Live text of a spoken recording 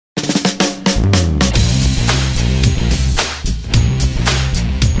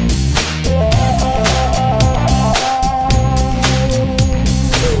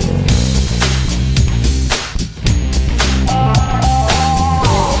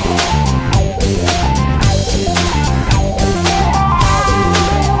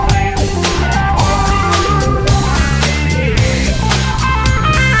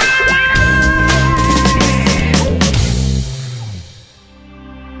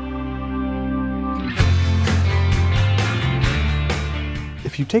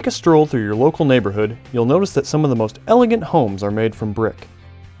If you take a stroll through your local neighborhood, you'll notice that some of the most elegant homes are made from brick.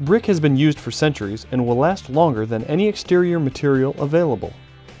 Brick has been used for centuries and will last longer than any exterior material available.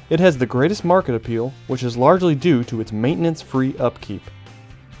 It has the greatest market appeal, which is largely due to its maintenance-free upkeep.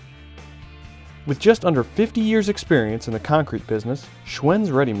 With just under 50 years experience in the concrete business,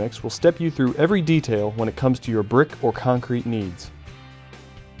 Schwen's Ready Mix will step you through every detail when it comes to your brick or concrete needs.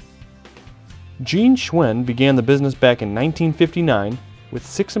 Gene Schwen began the business back in 1959 with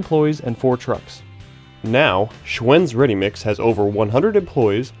 6 employees and 4 trucks. Now, Schwen's Ready Mix has over 100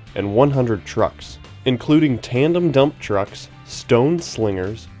 employees and 100 trucks, including tandem dump trucks, stone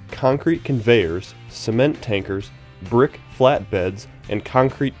slingers, concrete conveyors, cement tankers, brick flatbeds, and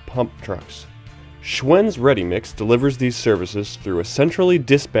concrete pump trucks. Schwen's Ready Mix delivers these services through a centrally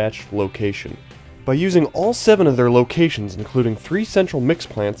dispatched location. By using all 7 of their locations, including 3 central mix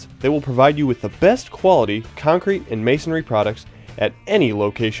plants, they will provide you with the best quality concrete and masonry products at any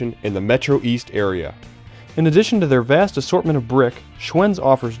location in the Metro East area. In addition to their vast assortment of brick, Schwen's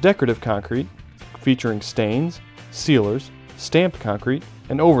offers decorative concrete, featuring stains, sealers, stamped concrete,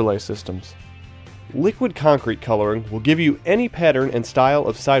 and overlay systems. Liquid concrete coloring will give you any pattern and style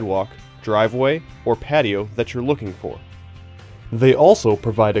of sidewalk, driveway, or patio that you're looking for. They also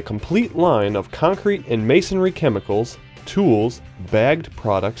provide a complete line of concrete and masonry chemicals, tools, bagged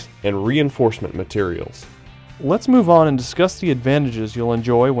products, and reinforcement materials. Let's move on and discuss the advantages you'll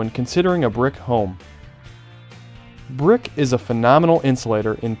enjoy when considering a brick home. Brick is a phenomenal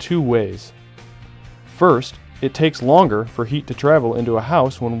insulator in 2 ways. First, it takes longer for heat to travel into a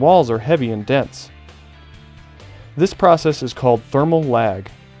house when walls are heavy and dense. This process is called thermal lag.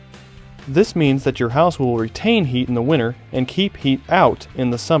 This means that your house will retain heat in the winter and keep heat out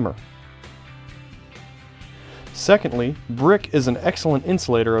in the summer. Secondly, brick is an excellent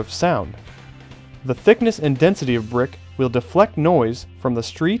insulator of sound. The thickness and density of brick will deflect noise from the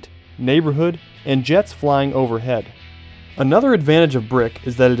street, neighborhood, and jets flying overhead. Another advantage of brick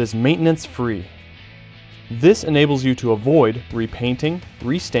is that it is maintenance-free. This enables you to avoid repainting,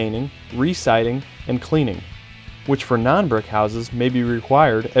 restaining, residing, and cleaning, which for non-brick houses may be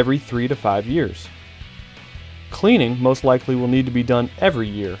required every 3 to 5 years. Cleaning most likely will need to be done every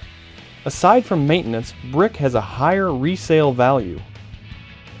year. Aside from maintenance, brick has a higher resale value.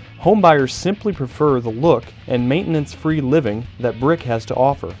 Homebuyers simply prefer the look and maintenance-free living that brick has to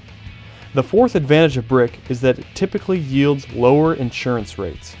offer. The fourth advantage of brick is that it typically yields lower insurance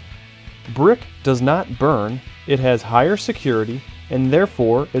rates. Brick does not burn, it has higher security, and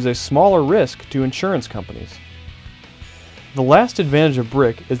therefore is a smaller risk to insurance companies. The last advantage of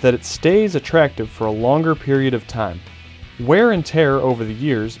brick is that it stays attractive for a longer period of time. Wear and tear over the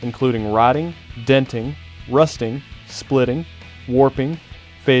years, including rotting, denting, rusting, splitting, warping,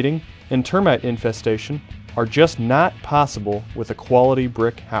 fading, and termite infestation, are just not possible with a quality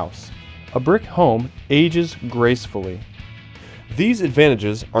brick house. A brick home ages gracefully. These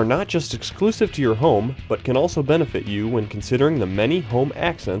advantages are not just exclusive to your home, but can also benefit you when considering the many home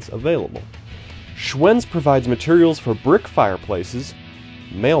accents available. Schwen's provides materials for brick fireplaces,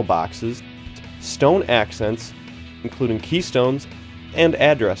 mailboxes, stone accents, including keystones and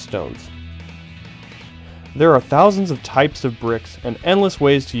address stones. There are thousands of types of bricks and endless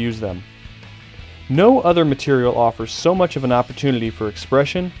ways to use them. No other material offers so much of an opportunity for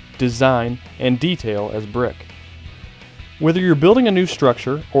expression, design, and detail as brick. Whether you're building a new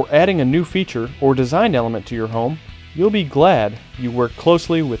structure or adding a new feature or design element to your home, you'll be glad you worked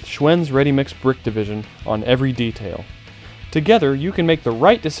closely with Schwen's Ready Mix Brick Division on every detail. Together, you can make the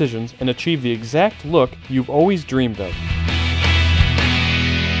right decisions and achieve the exact look you've always dreamed of.